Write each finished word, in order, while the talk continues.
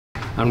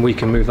and we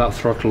can move that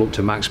throttle up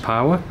to max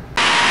power.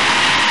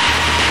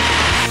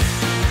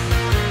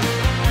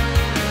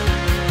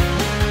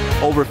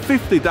 Over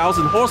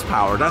 50,000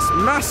 horsepower, that's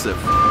massive.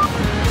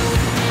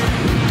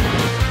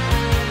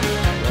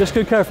 Just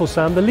go careful,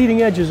 Sam, the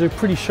leading edges are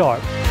pretty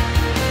sharp.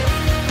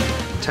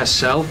 Test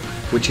cell,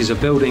 which is a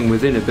building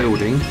within a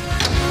building.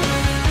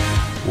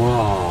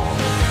 Wow.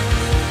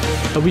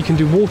 We can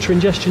do water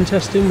ingestion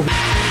testing.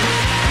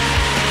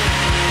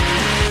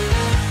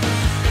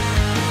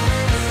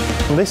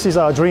 This is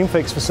our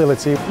DreamFix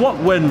facility. What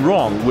went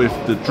wrong with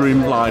the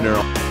Dreamliner?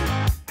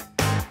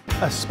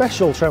 A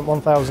special Trent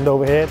 1000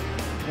 over here.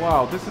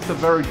 Wow, this is a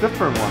very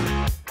different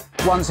one.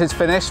 Once it's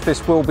finished,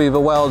 this will be the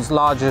world's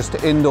largest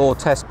indoor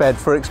test bed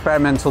for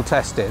experimental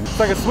testing. It's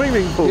like a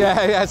swimming pool.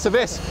 Yeah, so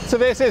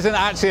this isn't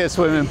actually a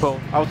swimming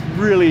pool. I was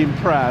really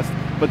impressed,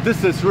 but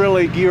this is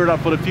really geared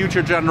up for the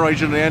future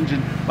generation of the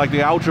engine, like the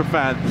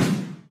UltraFan.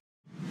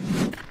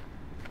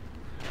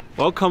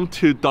 Welcome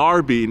to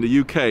Derby in the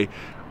UK.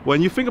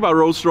 When you think about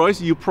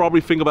Rolls-Royce, you probably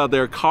think about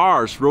their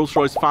cars,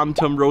 Rolls-Royce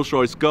Phantom,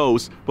 Rolls-Royce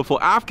Ghost. But for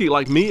AvGeek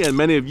like me and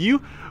many of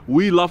you,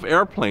 we love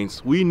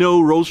airplanes. We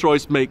know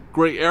Rolls-Royce make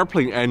great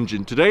airplane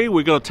engine. Today,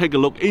 we're gonna take a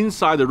look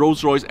inside the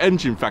Rolls-Royce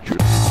engine factory.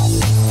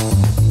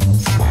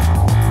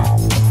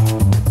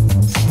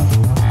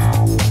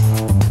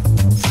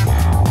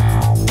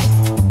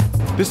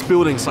 This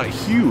building's like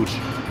huge.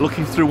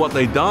 Looking through what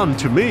they've done,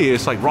 to me,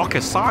 it's like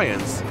rocket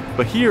science.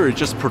 But here, it's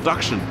just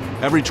production.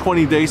 Every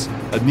 20 days,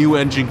 a new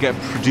engine gets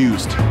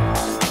produced.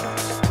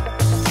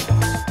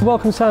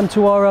 Welcome, Sam,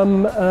 to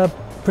our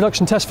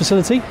production test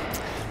facility.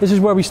 This is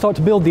where we start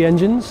to build the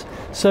engines.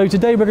 So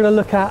today we're going to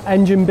look at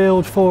engine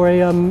build for a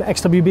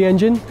XWB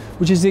engine,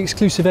 which is the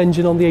exclusive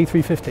engine on the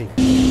A350.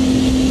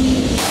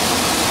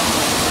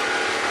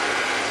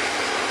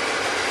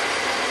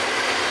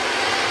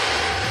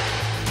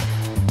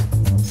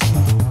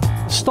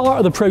 Start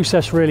of the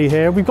process really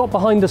here. We've got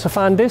behind us a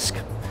fan disc.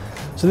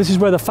 So this is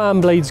where the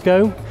fan blades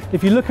go.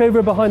 If you look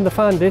over behind the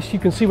fan disc, you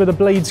can see where the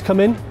blades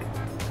come in.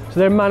 So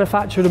they're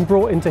manufactured and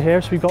brought into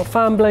here. So we've got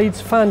fan blades,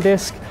 fan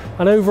disc,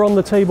 and over on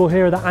the table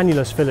here are the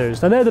annulus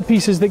fillers. Now they're the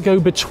pieces that go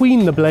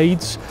between the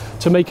blades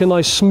to make a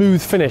nice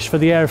smooth finish for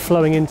the air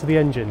flowing into the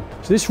engine.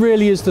 So this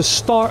really is the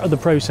start of the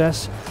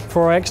process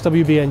for our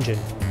XWB engine.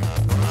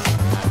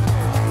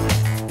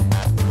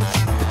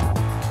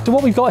 So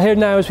what we've got here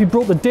now is we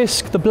brought the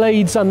disc, the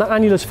blades and the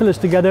annulus fillers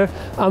together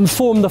and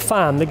formed the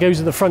fan that goes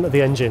at the front of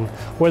the engine,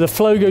 where the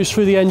flow goes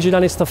through the engine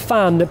and it's the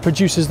fan that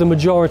produces the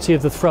majority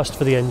of the thrust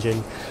for the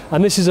engine.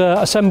 And this is an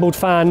assembled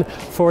fan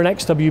for an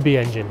XWB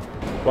engine.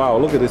 Wow,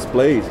 look at this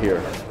blade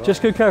here.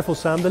 Just go careful,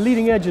 Sam, the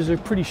leading edges are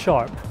pretty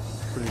sharp.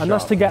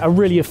 That's to get a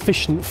really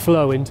efficient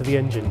flow into the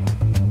engine.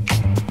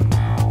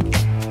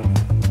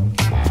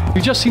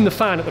 We've just seen the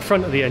fan at the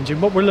front of the engine.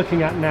 What we're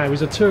looking at now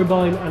is a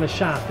turbine and a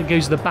shaft that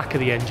goes to the back of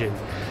the engine.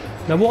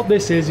 Now what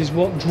this is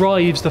what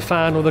drives the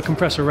fan or the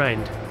compressor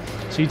round.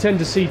 So you tend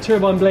to see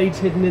turbine blades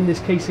hidden in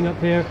this casing up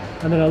here,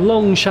 and then a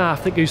long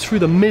shaft that goes through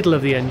the middle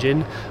of the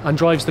engine and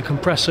drives the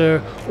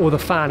compressor or the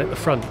fan at the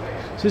front.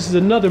 So this is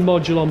another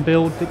module on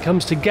build that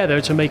comes together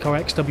to make our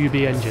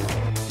XWB engine.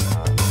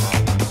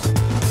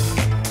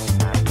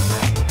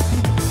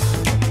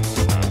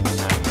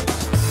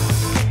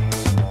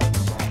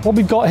 What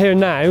we've got here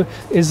now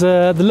is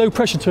the low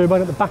pressure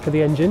turbine at the back of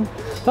the engine.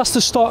 That's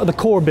the start of the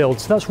core build,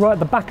 so that's right at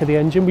the back of the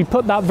engine. We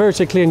put that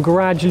vertically and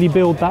gradually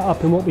build that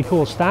up in what we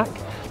call a stack.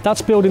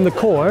 That's building the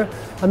core,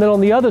 and then on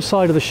the other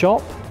side of the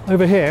shop,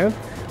 over here,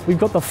 we've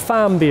got the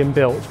fan being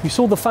built. We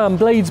saw the fan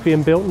blades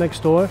being built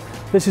next door.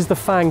 This is the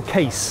fan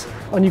case,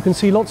 and you can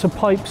see lots of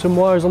pipes and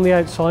wires on the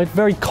outside,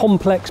 very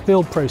complex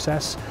build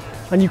process.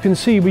 And you can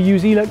see we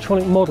use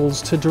electronic models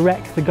to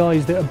direct the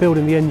guys that are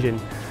building the engine.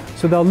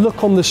 So they'll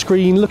look on the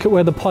screen, look at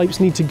where the pipes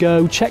need to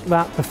go, check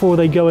that before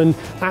they go and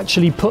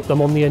actually put them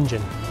on the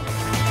engine.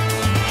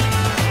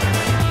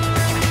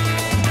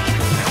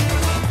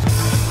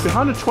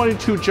 Behind the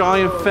 22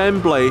 giant fan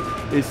blade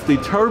is the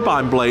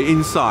turbine blade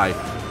inside.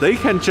 They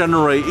can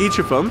generate, each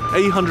of them,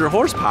 800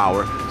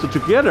 horsepower. So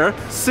together,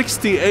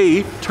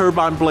 68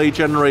 turbine blades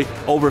generate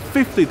over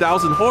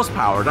 50,000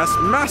 horsepower. That's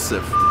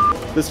massive.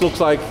 This looks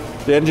like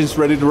the engine's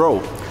ready to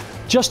roll.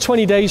 Just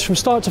 20 days from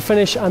start to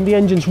finish, and the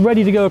engine's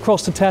ready to go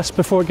across the test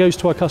before it goes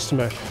to our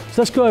customer.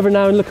 So let's go over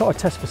now and look at our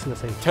test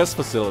facility. Test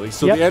facility.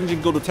 So Yep. the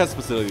engine go to test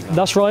facility now.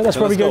 That's right, that's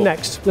where we go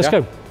next. Let's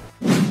go.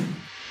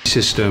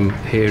 System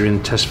here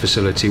in test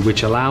facility,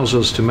 which allows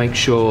us to make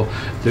sure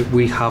that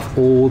we have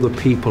all the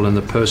people and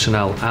the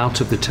personnel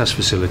out of the test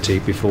facility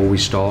before we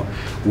start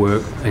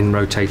work in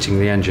rotating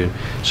the engine.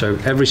 So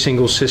every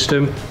single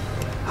system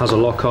has a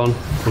lock on.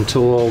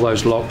 Until all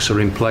those locks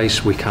are in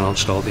place, we cannot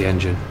start the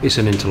engine. It's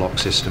an interlock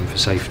system for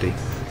safety.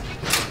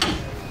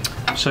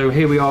 So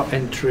here we are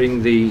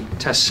entering the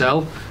test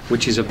cell,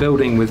 which is a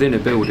building within a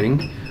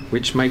building,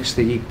 which makes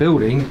the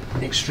building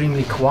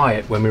extremely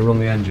quiet when we run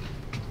the engine.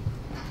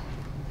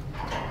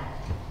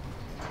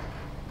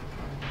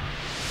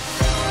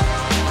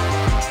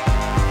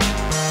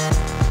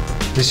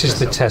 This is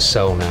the test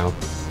cell now.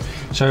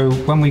 So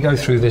when we go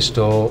through this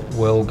door,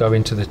 we'll go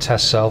into the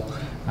test cell,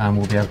 and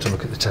we'll be able to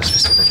look at the test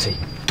facility.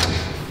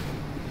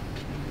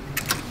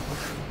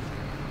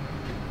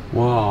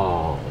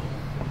 Wow.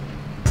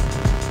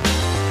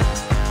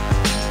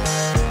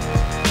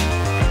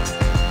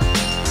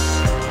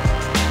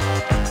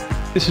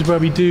 This is where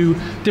we do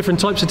different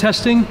types of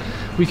testing.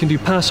 We can do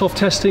pass-off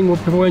testing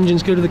before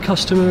engines go to the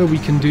customer. We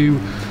can do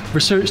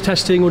research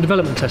testing or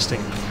development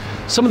testing.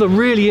 Some of the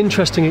really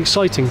interesting,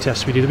 exciting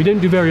tests we do that we don't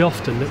do very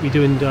often, that we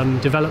do in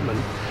development,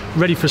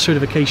 ready for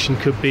certification,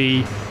 could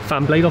be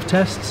fan blade-off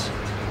tests,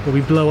 where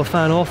we blow a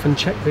fan off and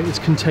check that it's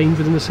contained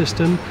within the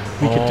system.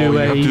 We could do you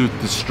have to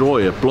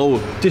destroy it,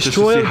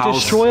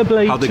 destroy a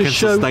blade how they to can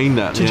show, sustain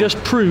that, to just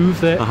prove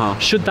that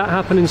should that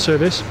happen in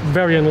service,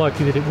 very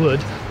unlikely that it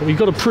would, but we've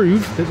got to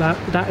prove that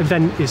that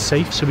event is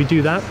safe, so we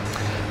do that.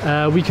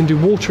 We can do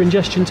water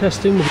ingestion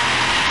testing.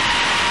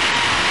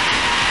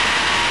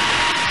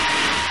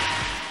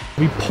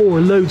 We pour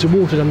loads of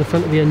water down the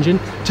front of the engine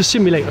to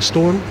simulate a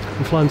storm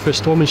and flying through a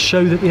storm and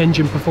show that the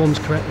engine performs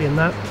correctly in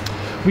that.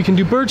 We can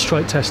do bird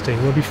strike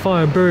testing, where we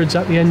fire birds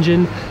at the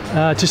engine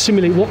to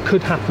simulate what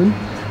could happen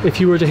if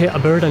you were to hit a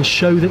bird and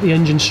show that the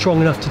engine's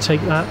strong enough to take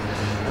that.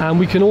 And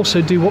we can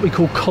also do what we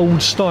call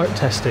cold start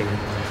testing,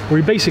 where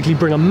we basically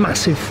bring a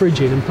massive fridge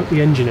in and put the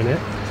engine in it.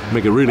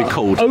 Make it really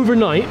cold.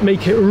 Overnight,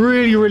 make it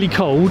really, really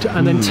cold,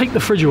 and then take the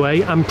fridge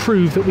away and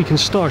prove that we can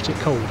start it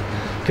cold,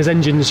 because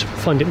engines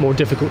find it more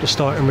difficult to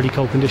start in really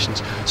cold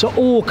conditions. So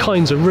all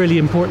kinds of really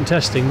important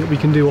testing that we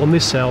can do on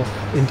this cell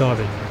in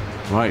Derby.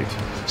 Right.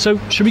 So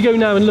should we go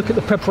now and look at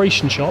the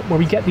preparation shop, where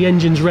we get the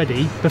engines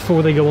ready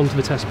before they go onto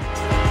the test bed?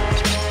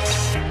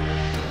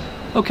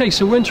 Okay,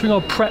 so we're entering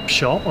our prep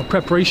shop, our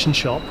preparation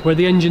shop, where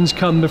the engines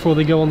come before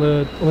they go on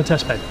the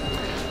test bed.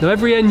 Now,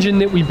 every engine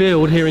that we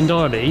build here in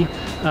Derby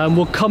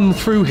will come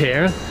through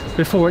here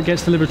before it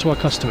gets delivered to our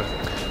customer.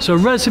 So a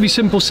relatively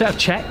simple set of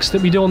checks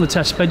that we do on the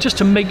test bed just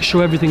to make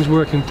sure everything's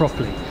working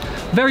properly.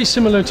 Very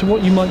similar to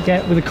what you might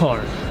get with a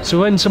car. So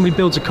when somebody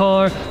builds a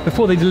car,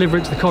 before they deliver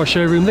it to the car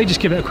showroom, they just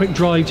give it a quick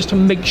drive just to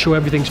make sure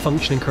everything's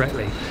functioning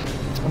correctly.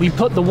 We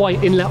put the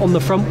white inlet on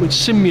the front, which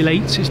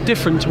simulates, it's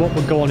different to what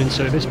would go on in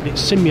service, but it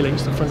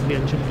simulates the front of the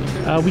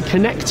engine. We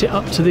connect it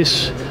up to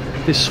this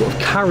sort of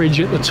carriage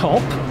at the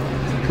top,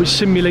 which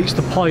simulates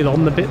the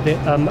pylon, the bit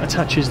that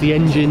attaches the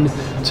engine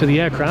to the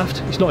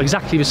aircraft. It's not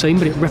exactly the same,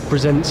 but it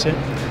represents it.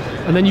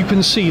 And then you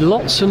can see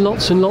lots and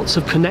lots and lots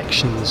of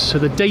connections. So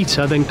the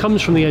data then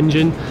comes from the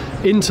engine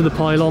into the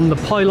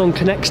pylon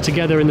connects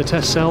together in the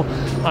test cell,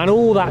 and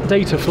all that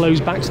data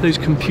flows back to those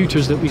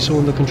computers that we saw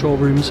in the control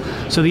rooms,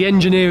 so the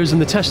engineers and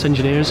the test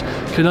engineers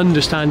can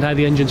understand how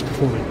the engine's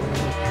performing.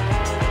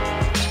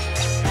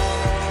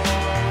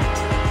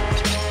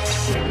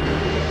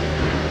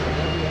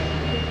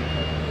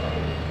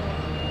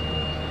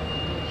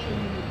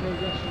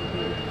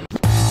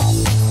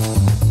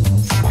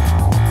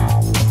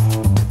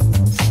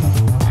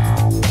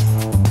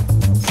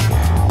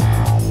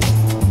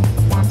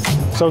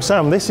 So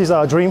Sam, this is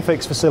our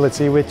DreamFix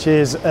facility, which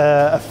is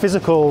a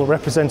physical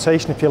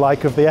representation, if you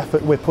like, of the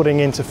effort we're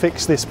putting in to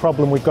fix this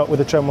problem we've got with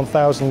the Trent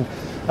 1000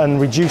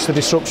 and reduce the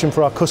disruption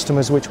for our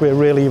customers, which we're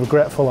really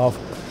regretful of.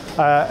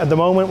 At the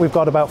moment we've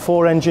got about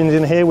 4 engines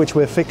in here which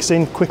we're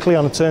fixing quickly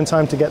on a turn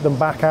time to get them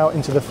back out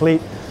into the fleet.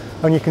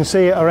 And you can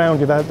see it around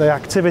you, the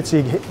activity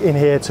in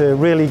here to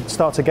really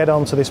start to get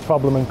onto this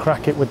problem and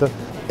crack it with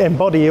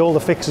embody all the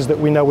fixes that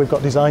we know we've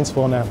got designs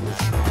for now.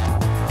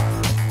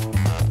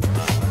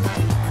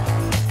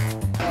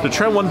 The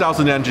Trent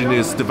 1000 engine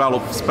is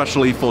developed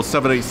specially for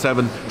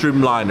 787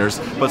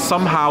 Dreamliners, but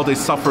somehow they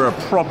suffer a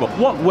problem.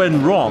 What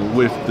went wrong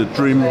with the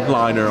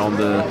Dreamliner on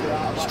the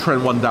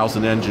Trent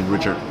 1000 engine,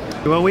 Richard?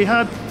 Well, we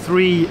had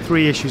three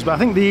issues, but I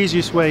think the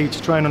easiest way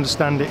to try and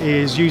understand it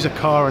is use a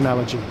car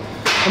analogy.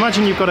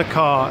 Imagine you've got a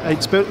car,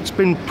 it's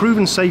been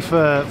proven safe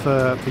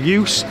for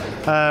use,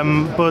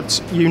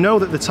 but you know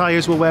that the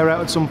tyres will wear out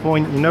at some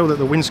point, you know that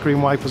the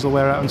windscreen wipers will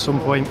wear out at some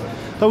point.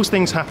 Those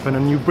things happen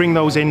and you bring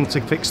those in to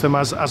fix them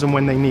as and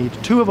when they need.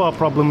 2 of our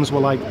problems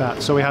were like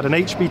that. So we had an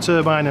HP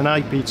turbine and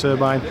IP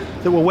turbine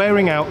that were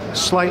wearing out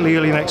slightly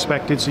earlier than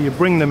expected, so you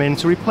bring them in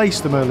to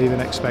replace them earlier than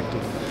expected.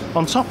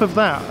 On top of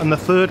that, and the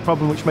third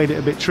problem which made it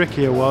a bit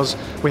trickier, was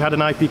we had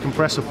an IP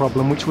compressor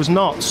problem, which was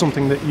not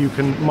something that you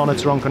can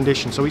monitor on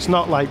condition. So it's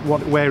not like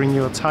wearing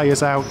your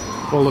tyres out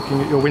or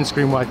looking at your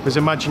windscreen wipers.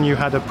 Imagine you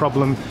had a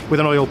problem with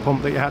an oil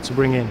pump that you had to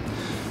bring in.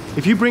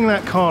 If you bring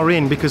that car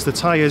in because the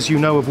tyres you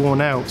know have worn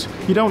out,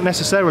 you don't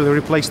necessarily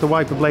replace the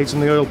wiper blades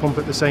and the oil pump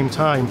at the same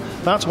time.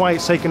 That's why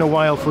it's taken a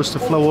while for us to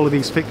flow all of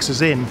these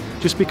fixes in,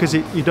 just because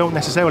you don't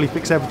necessarily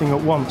fix everything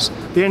at once.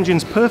 The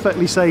engine's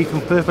perfectly safe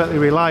and perfectly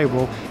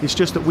reliable, it's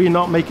just that we're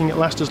not making it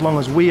last as long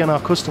as we and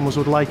our customers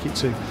would like it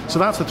to. So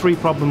that's the 3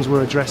 problems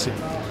we're addressing.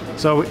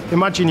 So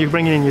imagine you're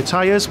bringing in your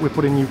tyres, we're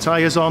putting new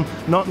tyres on,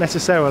 not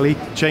necessarily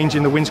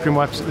changing the windscreen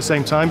wipers at the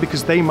same time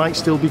because they might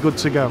still be good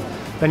to go.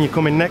 Then you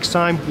come in next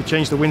time, you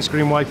change the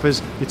windscreen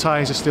wipers, your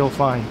tyres are still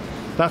fine.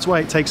 That's why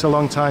it takes a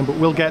long time, but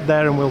we'll get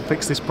there and we'll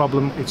fix this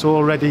problem. It's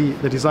already,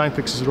 the design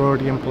fixes are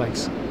already in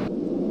place.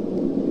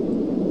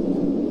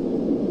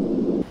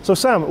 So So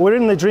Sam, we're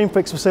in the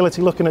DreamFix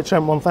facility looking at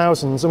Trent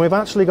 1000s, and we've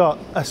actually got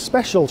a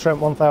special Trent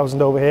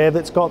 1000 over here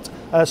that's got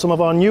some of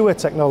our newer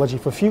technology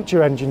for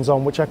future engines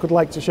on, which I could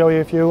like to show you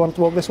if you want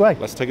to walk this way.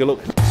 Let's take a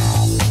look.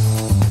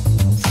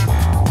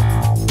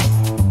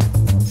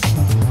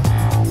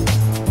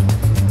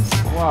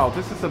 Wow,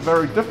 this is a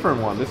very different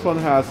one. This one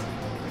has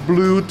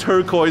blue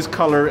turquoise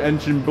color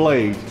engine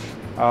blade.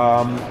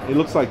 It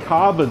looks like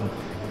carbon,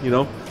 you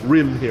know,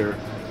 rim here.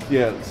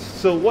 Yeah,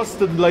 so what's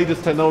the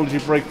latest technology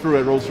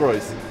breakthrough at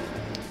Rolls-Royce?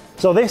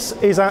 So this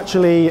is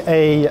actually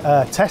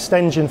a test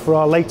engine for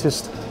our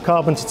latest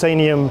carbon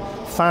titanium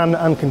fan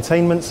and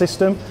containment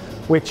system,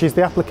 which is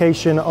the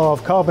application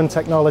of carbon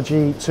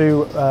technology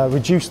to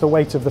reduce the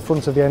weight of the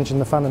front of the engine,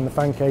 the fan and the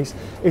fan case.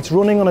 It's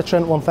running on a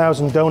Trent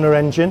 1000 donor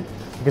engine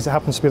because it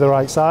happens to be the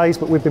right size,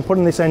 but we've been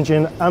putting this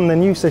engine and the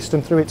new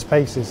system through its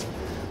paces.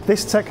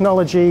 This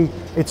technology,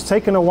 it's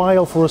taken a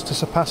while for us to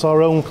surpass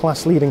our own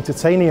class-leading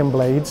titanium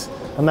blades,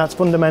 and that's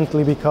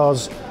fundamentally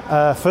because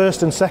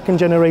first and second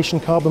generation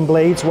carbon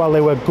blades, while they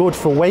were good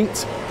for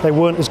weight, they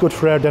weren't as good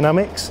for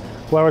aerodynamics,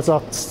 whereas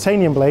our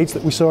titanium blades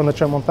that we saw on the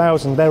Trent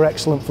 1000, they're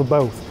excellent for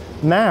both.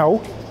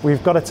 Now,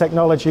 we've got a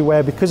technology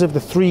where, because of the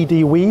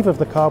 3D weave of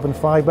the carbon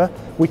fibre,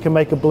 we can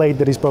make a blade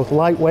that is both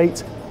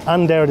lightweight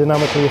and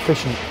aerodynamically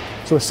efficient.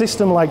 So a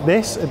system like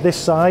this, at this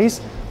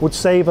size, would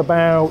save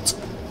about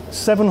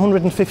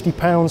 750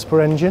 pounds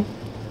per engine,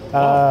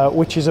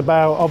 which is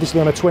about, obviously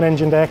on a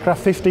twin-engined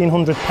aircraft,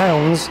 1,500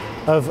 pounds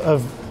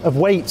of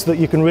weight that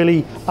you can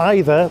really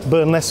either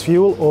burn less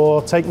fuel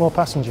or take more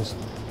passengers.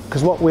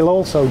 Because what we'll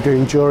also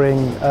do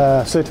during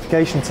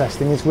certification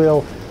testing is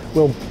we'll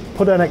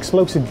put an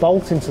explosive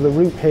bolt into the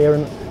root here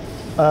and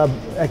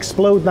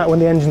explode that when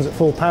the engine's at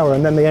full power,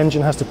 and then the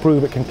engine has to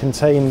prove it can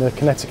contain the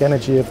kinetic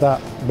energy of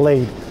that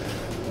blade.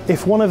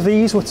 If one of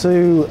these were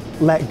to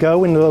let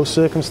go in those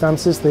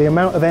circumstances, the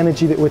amount of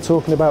energy that we're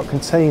talking about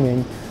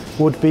containing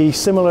would be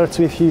similar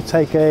to if you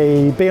take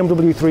a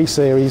BMW 3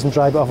 Series and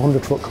drive it off a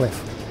 100-foot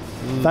cliff.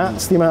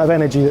 That's the amount of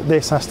energy that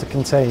this has to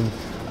contain.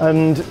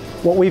 And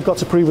what we've got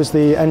to prove as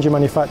the engine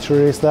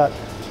manufacturer is that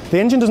the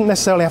engine doesn't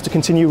necessarily have to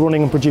continue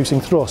running and producing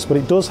thrust, but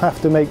it does have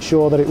to make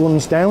sure that it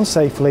runs down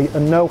safely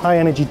and no high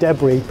energy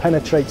debris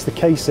penetrates the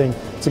casing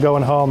to go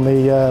and harm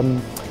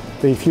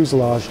the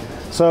fuselage.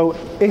 So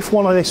if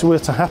one of this were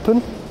to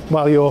happen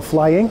while you're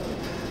flying,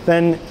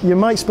 then you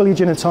might spill your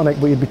gin and tonic,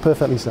 but you'd be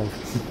perfectly safe.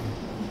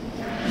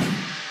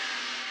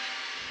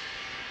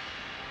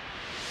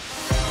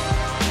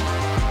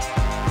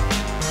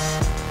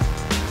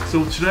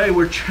 So today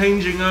we're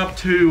changing up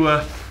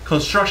to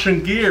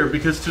construction gear,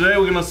 because today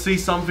we're gonna see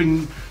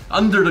something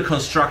under the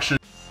construction.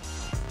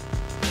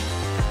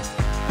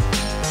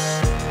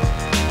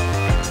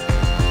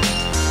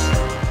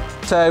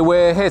 So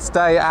we're here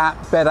today at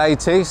Bed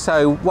 80.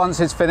 So once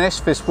it's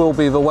finished, this will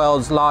be the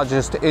world's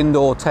largest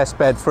indoor test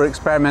bed for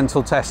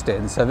experimental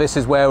testing. So this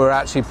is where we're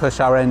actually push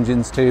our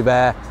engines to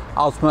their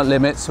ultimate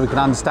limits so we can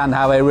understand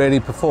how they really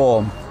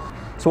perform.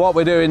 So what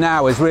we're doing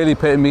now is really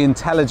putting the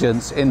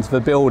intelligence into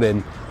the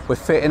building. We're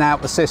fitting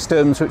out the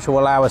systems which will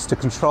allow us to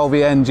control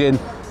the engine,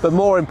 but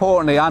more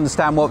importantly,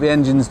 understand what the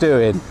engine's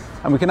doing.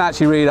 And we can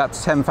actually read up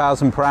to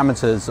 10,000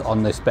 parameters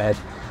on this bed.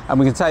 And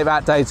we can take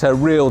that data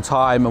real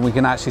time and we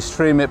can actually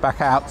stream it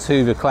back out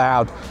to the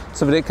cloud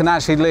so that it can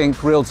actually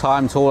link real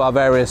time to all our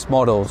various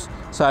models.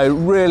 So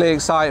really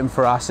exciting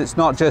for us. It's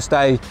not just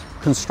a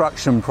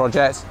construction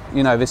project,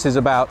 you know, this is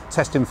about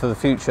testing for the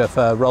future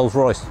for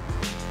Rolls-Royce.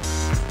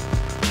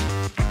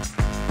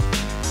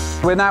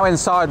 We're now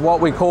inside what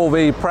we call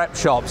the prep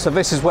shop. So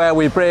this is where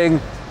we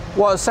bring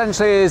what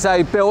essentially is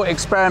a built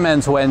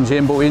experimental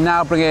engine, but we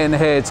now bring it in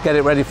here to get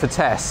it ready for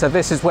test. So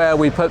this is where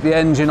we put the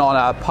engine on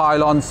a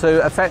pylon,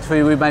 so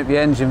effectively we make the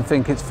engine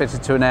think it's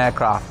fitted to an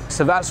aircraft.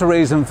 So that's the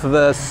reason for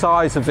the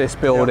size of this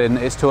building,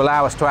 is to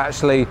allow us to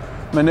actually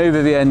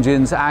maneuver the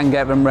engines and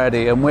get them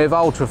ready. And with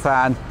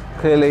UltraFan,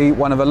 clearly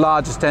one of the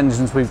largest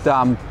engines we've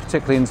done,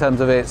 particularly in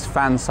terms of its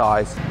fan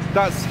size.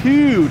 That's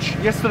huge.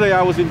 Yesterday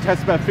I was in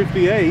testbed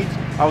 58.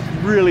 I was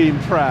really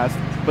impressed.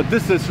 But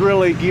this is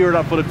really geared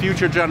up for the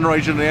future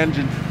generation of the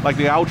engine, like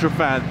the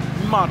UltraFan,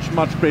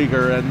 much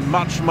bigger and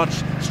much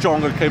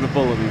stronger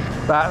capability.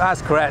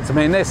 That's correct. I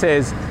mean, this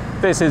is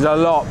a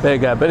lot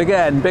bigger, but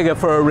again, bigger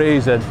for a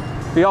reason.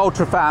 The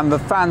UltraFan, the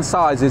fan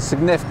size is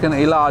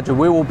significantly larger.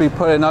 We will be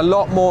putting a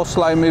lot more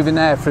slow-moving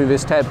air through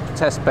this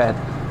test bed.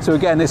 So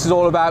again, this is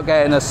all about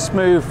getting a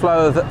smooth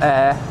flow of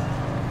air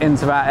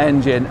into that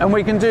engine. And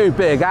we can do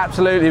big,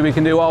 absolutely we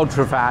can do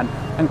UltraFan,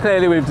 and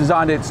clearly we've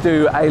designed it to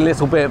do a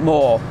little bit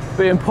more.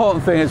 The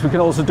important thing is we can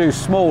also do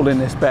small in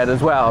this bed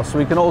as well, so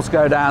we can also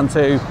go down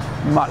to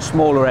much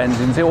smaller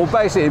engines. It will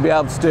basically be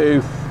able to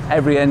do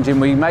every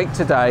engine we make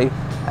today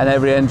and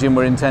every engine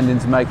we're intending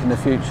to make in the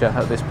future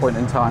at this point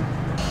in time.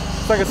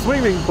 It's like a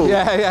swimming pool.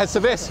 Yeah, so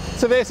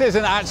this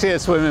isn't actually a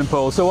swimming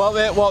pool. So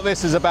what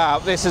this is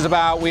about,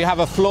 we have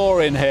a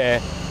floor in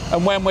here,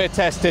 and when we're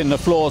testing, the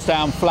floor's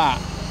down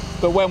flat.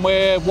 But when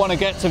we want to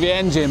get to the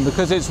engine,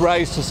 because it's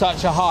raised to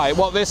such a height,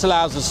 what this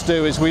allows us to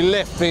do is we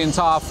lift the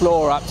entire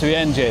floor up to the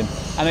engine.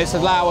 and it's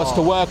allow us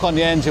to work on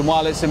the engine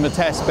while it's in the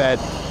test bed,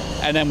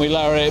 and then we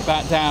lower it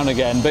back down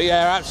again. But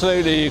yeah,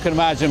 absolutely, you can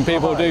imagine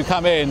people do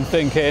come in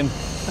thinking,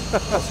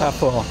 what's that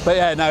for? But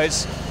yeah, no,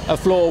 it's a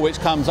floor which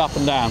comes up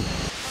and down.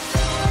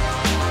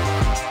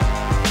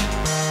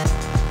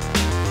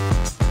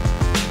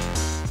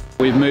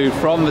 We've moved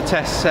from the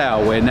test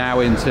cell, we're now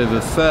into the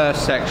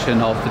first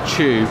section of the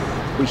tube,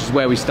 which is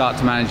where we start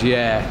to manage the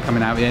air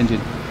coming out of the engine.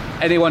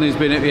 Anyone who's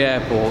been at the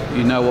airport,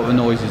 you know what the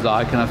noise is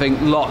like, and I think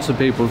lots of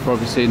people have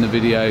probably seen the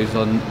videos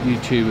on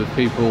YouTube of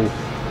people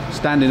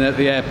standing at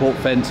the airport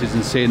fences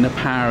and seeing the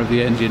power of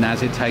the engine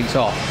as it takes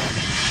off.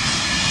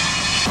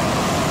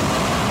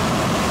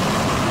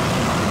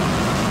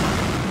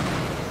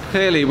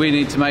 Clearly we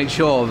need to make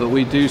sure that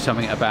we do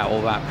something about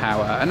all that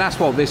power, and that's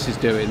what this is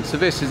doing. So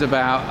this is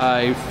about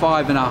a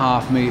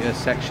 5.5 metre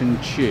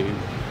section tube,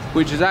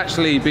 which has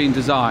actually been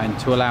designed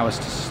to allow us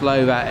to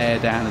slow that air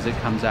down as it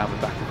comes out the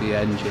back of the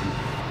engine.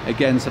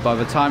 Again, so by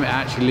the time it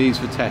actually leaves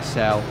the test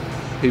cell,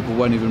 people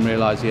won't even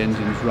realise the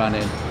engine's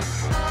running.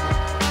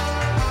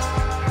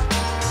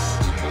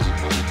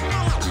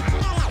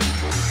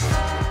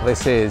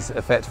 This is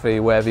effectively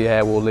where the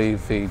air will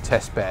leave the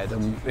test bed,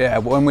 and yeah,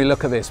 when we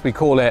look at this, we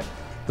call it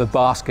the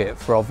basket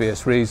for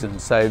obvious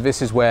reasons. So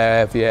this is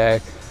where the air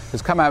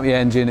has come out of the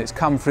engine, it's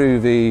come through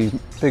the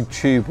big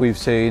tube we've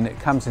seen, it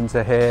comes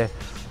into here,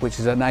 which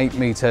is an 8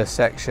 metre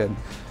section.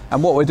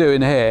 And what we're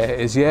doing here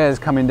is the air is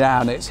coming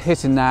down, it's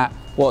hitting that,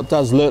 what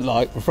does look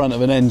like the front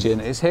of an engine,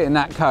 it's hitting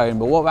that cone,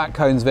 but what that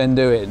cone's then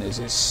doing is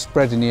it's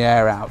spreading the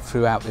air out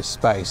throughout this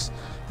space.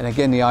 And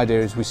again, the idea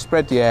is we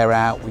spread the air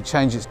out, we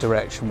change its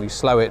direction, we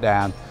slow it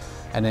down,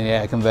 and then the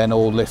air can then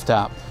all lift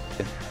up.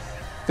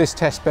 This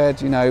test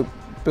bed, you know,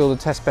 build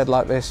a test bed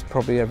like this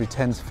probably every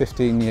 10 to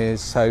 15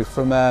 years. So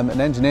from an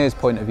engineer's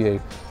point of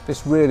view,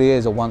 this really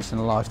is a once in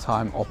a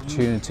lifetime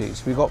opportunity.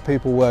 So we've got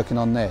people working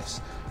on this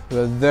who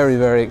are very,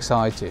 very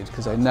excited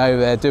because they know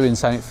they're doing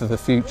something for the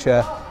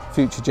future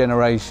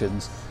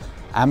generations.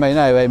 And they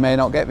know they may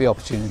not get the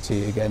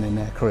opportunity again in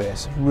their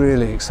careers.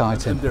 Really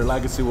exciting. And their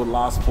legacy will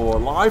last for a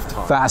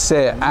lifetime. That's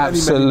it,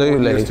 absolutely.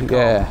 Many more years to come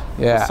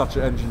yeah. with such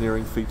an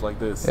engineering feat like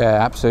this.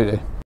 Yeah,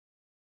 absolutely.